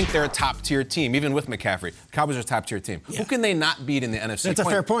 I don't think they're a top-tier team, even with McCaffrey. The Cowboys are a top-tier team. Yeah. Who can they not beat in the NFC? That's a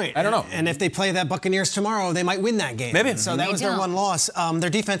fair point. I don't know. And if they play that Buccaneers tomorrow, they might win that game. Maybe. So that was their one loss.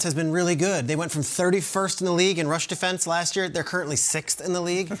 Their defense has been really good. They went from 31st in the league in rush defense last year. They're currently 6th in the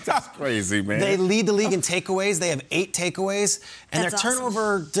league. That's crazy, man. They lead the league in takeaways. They have 8 takeaways. And That's their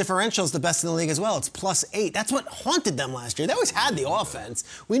turnover differential is the best in the league as well. It's +8. That's what haunted them last year. They always had the offense.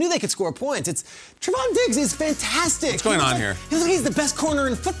 We knew they could score points. Trevon Diggs is fantastic. What's going on here? He looks like he's the best corner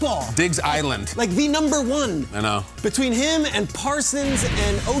in football. Diggs Island. Like the #1. I know. Between him and Parsons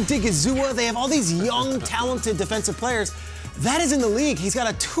and Odigizua, they have all these young, talented defensive players. That is in the league. He's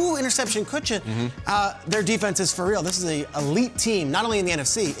got a 2-interception cushion. Their defense is for real. This is an elite team, not only in the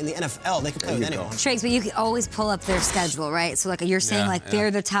NFC, in the NFL. They can play with anyone. Trakes, but you can always pull up their schedule, right? So, like, you're saying,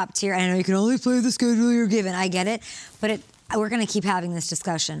 they're the top tier. I know you can only play the schedule you're given. I get it. But we're going to keep having this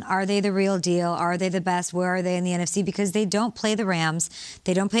discussion. Are they the real deal? Are they the best? Where are they in the NFC? Because they don't play the Rams.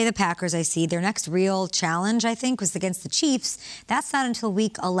 They don't play the Packers, I see. Their next real challenge, I think, was against the Chiefs. That's not until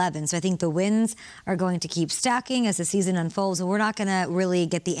Week 11. So I think the wins are going to keep stacking as the season unfolds, and we're not going to really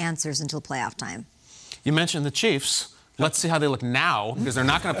get the answers until playoff time. You mentioned the Chiefs. Let's see how they look now, because they're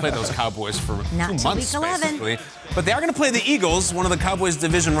not going to play those Cowboys for 2 months, Week 11. basically. But they are going to play the Eagles, one of the Cowboys'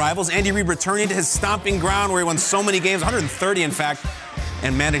 division rivals. Andy Reid returning to his stomping ground where he won so many games, 130 in fact.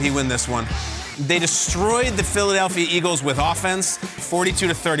 And man, did he win this one. They destroyed the Philadelphia Eagles with offense,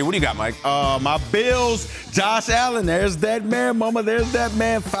 42-30. What do you got, Mike? My Bills, Josh Allen. There's that man, mama. There's that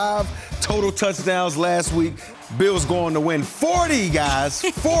man. 5 total touchdowns last week. Bills going to win 40, guys.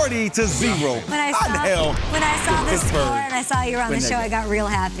 40-0. When I saw the score and I saw you were on the show, I got real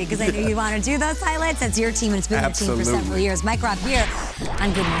happy because I knew you want to do those highlights. That's your team, and it's been your team for several years. Mike Rob here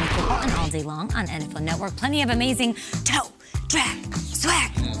on Good Morning Football and all day long on NFL Network. Plenty of amazing toe, drag,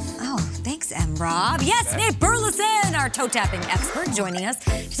 swag. Oh, thanks. Chris and Rob. Yes, Nate Burleson, our toe-tapping expert, joining us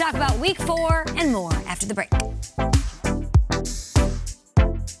to talk about Week 4 and more after the break.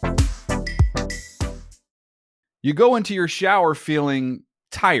 You go into your shower feeling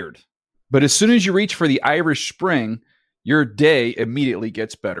tired, but as soon as you reach for the Irish Spring, your day immediately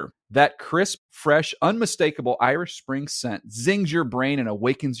gets better. That crisp, fresh, unmistakable Irish Spring scent zings your brain and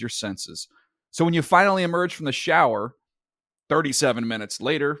awakens your senses. So when you finally emerge from the shower, 37 minutes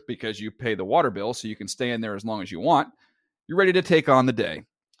later, because you pay the water bill so you can stay in there as long as you want, you're ready to take on the day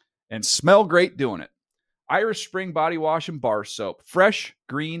and smell great doing it. Irish Spring Body Wash and Bar Soap. Fresh,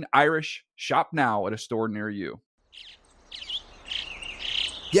 green, Irish. Shop now at a store near you.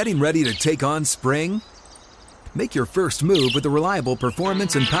 Getting ready to take on spring? Make your first move with the reliable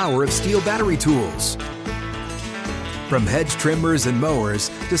performance and power of Steel battery tools. From hedge trimmers and mowers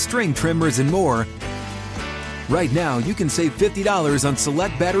to string trimmers and more, right now you can save $50 on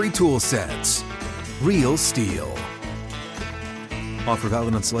select battery tool sets. Real Steel. Offer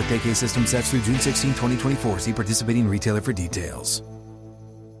valid on select AK system sets through June 16, 2024. See participating retailer for details.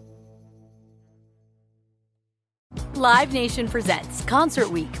 Live Nation presents Concert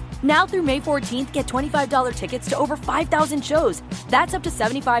Week. Now through May 14th, get $25 tickets to over 5,000 shows. That's up to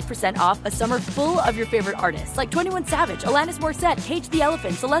 75% off a summer full of your favorite artists like 21 Savage, Alanis Morissette, Cage the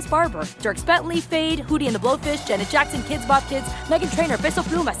Elephant, Celeste Barber, Dierks Bentley, Fade, Hootie and the Blowfish, Janet Jackson, Kids Bop Kids, Meghan Trainor, Bissell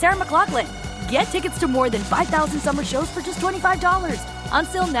Pluma, Sarah McLachlan. Get tickets to more than 5,000 summer shows for just $25.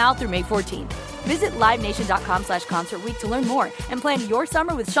 Until now through May 14th. Visit LiveNation.com/Concert Week to learn more and plan your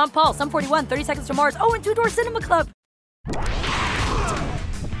summer with Sean Paul, Sum 41, 30 Seconds to Mars, and Two Door Cinema Club.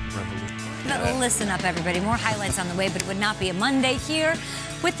 But listen up, everybody. More highlights on the way, but it would not be a Monday here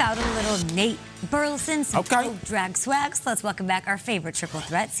without a little Nate Burleson. Some drag swags. Let's welcome back our favorite triple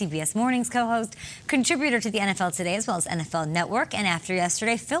threat, CBS Mornings co-host, contributor to the NFL Today as well as NFL Network, and after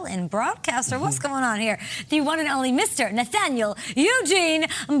yesterday, fill-in broadcaster. What's going on here? The one and only Mr. Nathaniel Eugene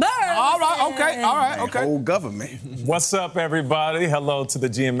Burleson. All right, okay. Whole government. What's up, everybody? Hello to the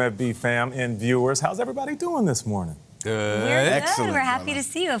GMFB fam and viewers. How's everybody doing this morning? We're good. Excellent. We're happy to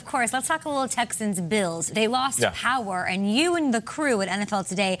see you, of course. Let's talk a little Texans-Bills. They lost power, and you and the crew at NFL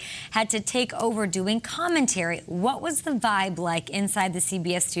Today had to take over doing commentary. What was the vibe like inside the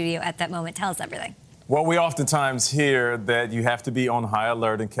CBS studio at that moment? Tell us everything. Well, we oftentimes hear that you have to be on high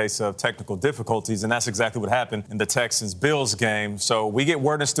alert in case of technical difficulties, and that's exactly what happened in the Texans-Bills game. So we get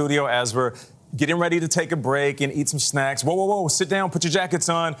word in the studio as we're getting ready to take a break and eat some snacks. Whoa, sit down, put your jackets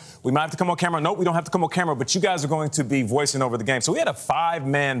on. We might have to come on camera. Nope, we don't have to come on camera, but you guys are going to be voicing over the game. So we had a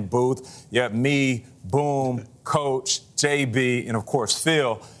 5-man booth. You had me, Boom, Coach, JB, and, of course,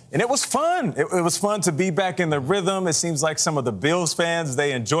 Phil. And it was fun. It was fun to be back in the rhythm. It seems like some of the Bills fans,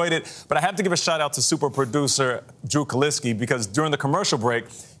 they enjoyed it. But I have to give a shout-out to super producer Drew Kaliski because during the commercial break,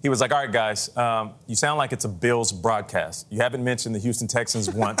 he was like, all right, guys, you sound like it's a Bills broadcast. You haven't mentioned the Houston Texans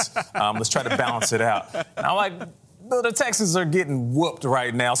once. Let's try to balance it out. And I'm like, the Texans are getting whooped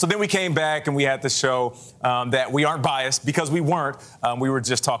right now. So then we came back and we had to show that we aren't biased because we weren't. We were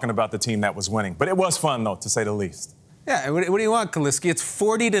just talking about the team that was winning. But it was fun, though, to say the least. Yeah, what do you want, Kaliski? It's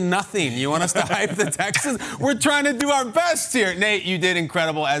 40-0. You want us to hype the Texans? We're trying to do our best here. Nate, you did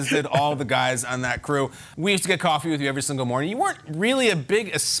incredible, as did all the guys on that crew. We used to get coffee with you every single morning. You weren't really a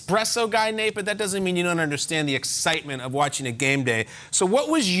big espresso guy, Nate, but that doesn't mean you don't understand the excitement of watching a game day. So what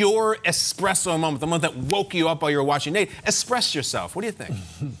was your espresso moment, the moment that woke you up while you were watching? Nate, express yourself. What do you think?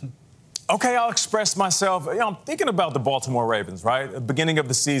 Okay, I'll express myself. I'm thinking about the Baltimore Ravens, right? At the beginning of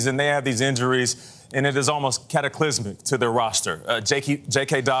the season, they have these injuries, and it is almost cataclysmic to their roster.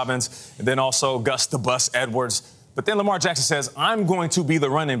 J.K. Dobbins, and then also Gus the Bus Edwards. But then Lamar Jackson says, I'm going to be the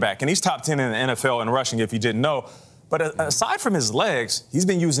running back. And he's top 10 in the NFL in rushing, if you didn't know. But aside from his legs, he's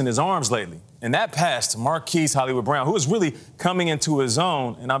been using his arms lately. And that pass to Marquise Hollywood Brown, who is really coming into his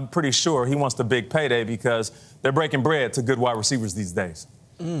own, and I'm pretty sure he wants the big payday because they're breaking bread to good wide receivers these days.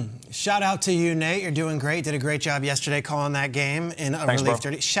 Shout out to you, Nate. You're doing great. Did a great job yesterday calling that game in a Relief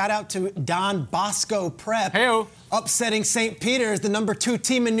Dirty. Shout out to Don Bosco Prep. Hey-o. Upsetting St. Peter's, the number 2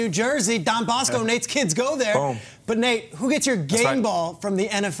 team in New Jersey. Don Bosco, Nate's kids go there. Boom. But, Nate, who gets your game ball from the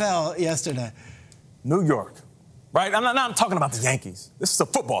NFL yesterday? New York. Right? I'm talking about the Yankees. This is a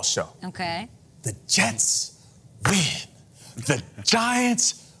football show. Okay. The Jets win. The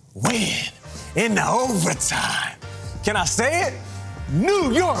Giants win in the overtime. Can I say it?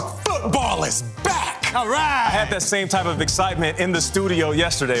 New York football is back. All right. I had that same type of excitement in the studio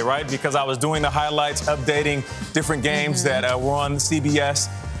yesterday, right? Because I was doing the highlights, updating different games that were on CBS.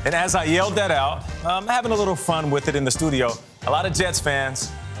 And as I yelled that out, having a little fun with it in the studio, a lot of Jets fans,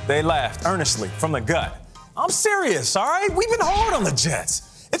 they laughed earnestly from the gut. I'm serious, all right? We've been hard on the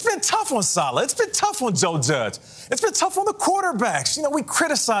Jets. It's been tough on Saleh. It's been tough on Joe Judge. It's been tough on the quarterbacks. You know, we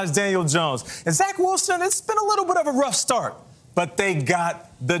criticized Daniel Jones. And Zach Wilson, it's been a little bit of a rough start. But they got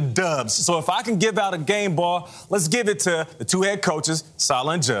the dubs. So if I can give out a game ball, let's give it to the two head coaches,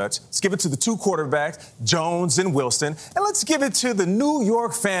 Saleh and Judge. Let's give it to the two quarterbacks, Jones and Wilson. And let's give it to the New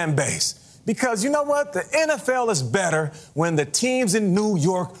York fan base. Because you know what? The NFL is better when the teams in New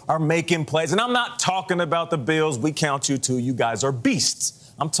York are making plays. And I'm not talking about the Bills. We count you too. You guys are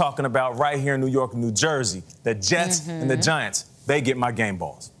beasts. I'm talking about right here in New York and New Jersey. The Jets and the Giants, they get my game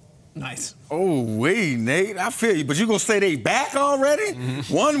balls. Nice. Oh, wait, Nate. I feel you. But you going to say they back already?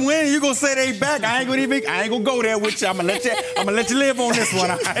 One win, you going to say they back? I ain't going to go there with you. I'm going to let you live on this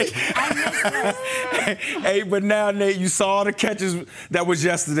one, all right? Hey, but now, Nate, you saw the catches that was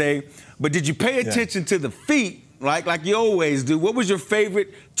yesterday. But did you pay attention to the feet like you always do? What was your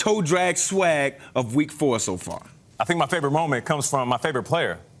favorite toe drag swag of week 4 so far? I think my favorite moment comes from my favorite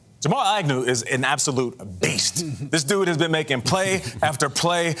player. Jamal Agnew is an absolute beast. This dude has been making play after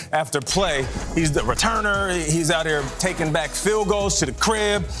play after play. He's the returner. He's out here taking back field goals to the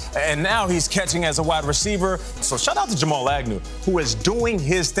crib. And now he's catching as a wide receiver. So shout out to Jamal Agnew, who is doing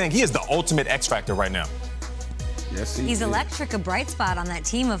his thing. He is the ultimate X factor right now. Yes, he's electric, a bright spot on that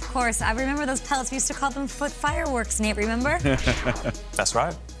team, of course. I remember those pellets. We used to call them foot fireworks, Nate, remember? That's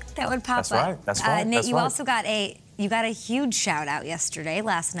right. That would pop That's up. Right. That's right. Nate, That's you right. also got a huge shout out yesterday,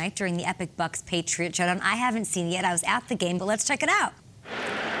 last night, during the Epic Bucks Patriot showdown. I haven't seen it yet. I was at the game, but let's check it out.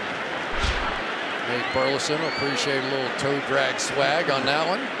 Nate Burleson, appreciate a little toe drag swag on that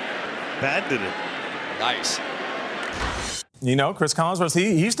one. Bad did it. Nice. You know, Chris Collinsworth,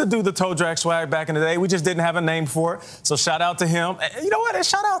 he used to do the toe drag swag back in the day. We just didn't have a name for it. So shout out to him. You know what? And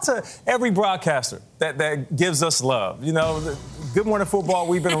shout out to every broadcaster that gives us love. You know, Good Morning Football,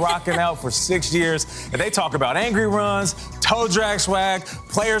 we've been rocking out for 6 years. And they talk about angry runs, toe drag swag,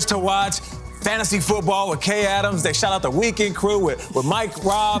 players to watch, fantasy football with Kay Adams. They shout out the Weekend Crew with Mike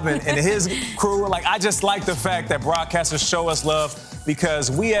Robb and his crew. Like, I just like the fact that broadcasters show us love, because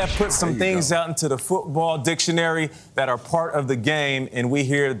we have put some things out into the football dictionary that are part of the game, and we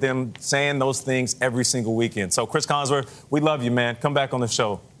hear them saying those things every single weekend. So, Chris Collinsworth, we love you, man. Come back on the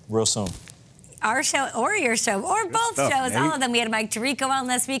show real soon. Our show or your show or both stuff, shows, Nate. all of them. We had Mike Tirico on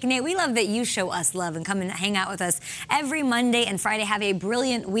last week. Nate, we love that you show us love and come and hang out with us every Monday and Friday. Have a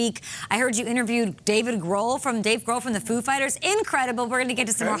brilliant week. I heard you interviewed Dave Grohl from the Foo Fighters. Incredible. We're going to get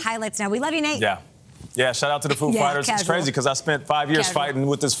to some more highlights now. We love you, Nate. Yeah, shout out to the Foo Fighters. Casual. It's crazy because I spent 5 years fighting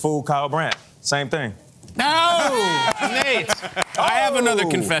with this fool, Kyle Brandt. Same thing. No! Nate, I have another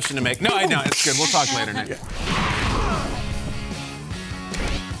confession to make. No, I know. It's good. We'll talk later, Nate.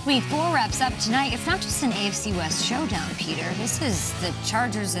 Week 4 wraps up tonight. It's not just an AFC West showdown, Peter. This is the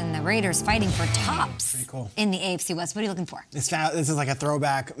Chargers and the Raiders fighting for tops in the AFC West. What are you looking for? This is like a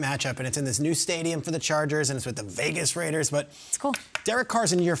throwback matchup, and it's in this new stadium for the Chargers, and it's with the Vegas Raiders. But it's cool. Derek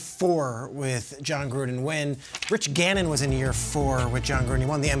Carr's in year 4 with John Gruden win. Rich Gannon was in year 4 with John Gruden. He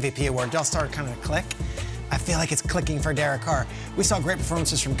won the MVP award. They'll start kind of click. I feel like it's clicking for Derek Carr. We saw great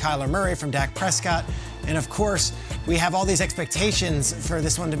performances from Kyler Murray, from Dak Prescott, and of course, we have all these expectations for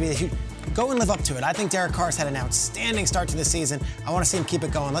this one to be a huge. Go and live up to it. I think Derek Carr's had an outstanding start to the season. I want to see him keep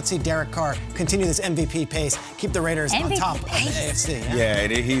it going. Let's see Derek Carr continue this MVP pace, keep the Raiders on top of the AFC. Yeah,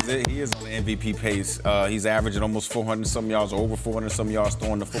 he is on the MVP pace. He's averaging almost 400-some yards, over 400-some yards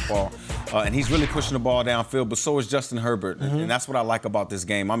throwing the football. And he's really pushing the ball downfield, but so is Justin Herbert. And that's what I like about this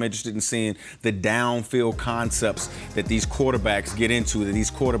game. I'm interested in seeing the downfield concepts that these quarterbacks get into, that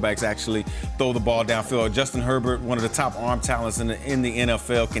these quarterbacks actually throw the ball downfield. Justin Herbert, one of the top arm talents in the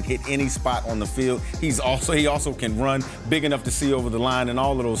NFL, can hit any spot on the field. He also can run big enough to see over the line and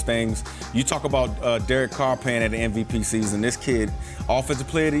all of those things. You talk about Derek Carr playing at the MVP season. This kid, Offensive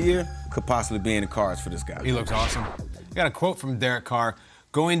Player of the Year, could possibly be in the cards for this guy. He looks awesome. I got a quote from Derek Carr.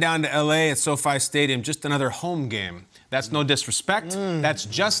 Going down to L.A. at SoFi Stadium, just another home game. That's no disrespect. That's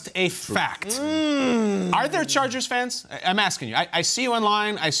just a fact. Are there Chargers fans? I'm asking you. I see you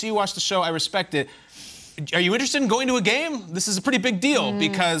online. I see you watch the show. I respect it. Are you interested in going to a game? This is a pretty big deal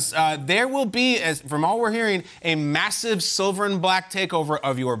because there will be, from all we're hearing, a massive silver and black takeover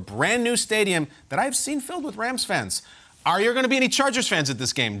of your brand new stadium that I've seen filled with Rams fans. Are there going to be any Chargers fans at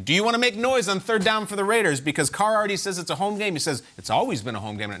this game? Do you want to make noise on third down for the Raiders? Because Carr already says it's a home game. He says it's always been a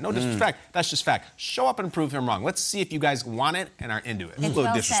home game. No disrespect. That's just fact. Show up and prove him wrong. Let's see if you guys want it and are into it. A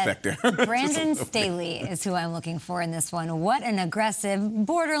little disrespect there. Brandon Staley is who I'm looking for in this one. What an aggressive,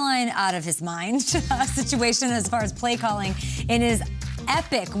 borderline out of his mind situation as far as play calling in his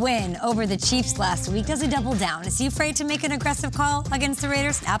epic win over the Chiefs last week. Does he double down? Is he afraid to make an aggressive call against the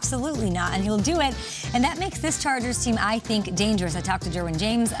Raiders? Absolutely not, and he'll do it. And that makes this Chargers team, I think, dangerous. I talked to Derwin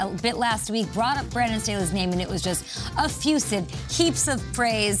James a bit last week, brought up Brandon Staley's name, and it was just effusive. Heaps of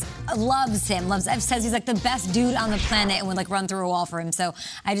praise. Loves him. Says he's like the best dude on the planet and would like run through a wall for him. So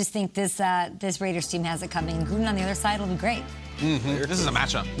I just think this Raiders team has it coming. And Gruden on the other side will be great. Mm-hmm. This is a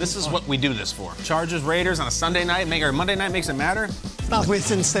matchup. This is what we do this for. Chargers, Raiders on a Sunday night, or Monday night makes it matter. It's not like we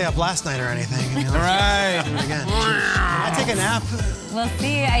didn't stay up last night or anything. You know, right. Again. I take a nap. We'll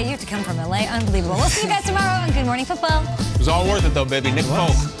see. You have to come from LA. Unbelievable. We'll see you guys tomorrow on Good Morning Football. It was all worth it though, baby. Nick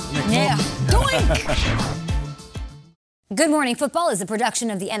Folk. Yeah. Doink! Good Morning Football is a production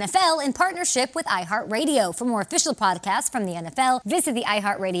of the NFL in partnership with iHeartRadio. For more official podcasts from the NFL, visit the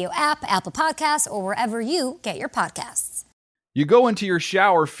iHeartRadio app, Apple Podcasts, or wherever you get your podcasts. You go into your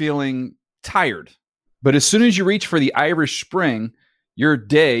shower feeling tired, but as soon as you reach for the Irish Spring, your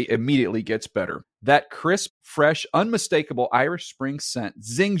day immediately gets better. That crisp, fresh, unmistakable Irish Spring scent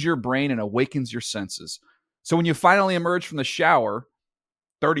zings your brain and awakens your senses. So when you finally emerge from the shower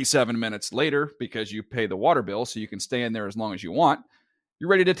 37 minutes later, because you pay the water bill so you can stay in there as long as you want, you're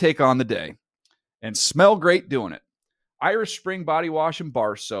ready to take on the day and smell great doing it. Irish Spring Body Wash and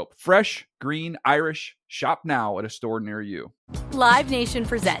Bar Soap. Fresh, green, Irish. Shop now at a store near you. Live Nation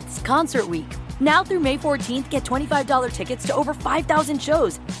presents Concert Week. Now through May 14th, get $25 tickets to over 5,000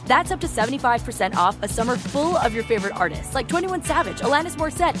 shows. That's up to 75% off a summer full of your favorite artists like 21 Savage, Alanis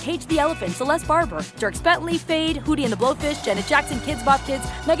Morissette, Cage the Elephant, Celeste Barber, Dierks Bentley, Fade, Hootie and the Blowfish, Janet Jackson, Kids Bop Kids,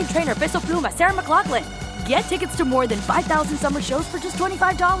 Meghan Trainor, Peso Pluma, Sarah McLachlan. Get tickets to more than 5,000 summer shows for just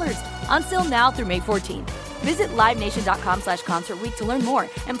 $25. On sale now through May 14th. Visit LiveNation.com/Concert Week to learn more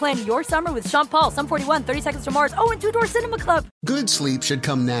and plan your summer with Sean Paul, Sum 41, 30 Seconds to Mars, and Two Door Cinema Club. Good sleep should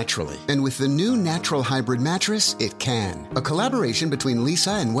come naturally, and with the new Natural Hybrid mattress, it can. A collaboration between Lisa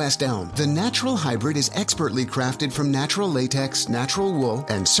and West Elm, the Natural Hybrid is expertly crafted from natural latex, natural wool,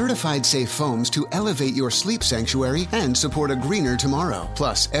 and certified safe foams to elevate your sleep sanctuary and support a greener tomorrow.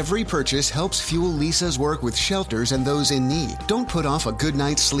 Plus, every purchase helps fuel Lisa's work with shelters and those in need. Don't put off a good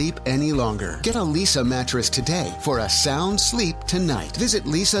night's sleep any longer. Get a Lisa mattress today for a sound sleep tonight. Visit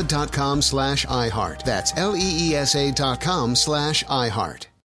lisa.com/iHeart. That's LEESA.com/iHeart.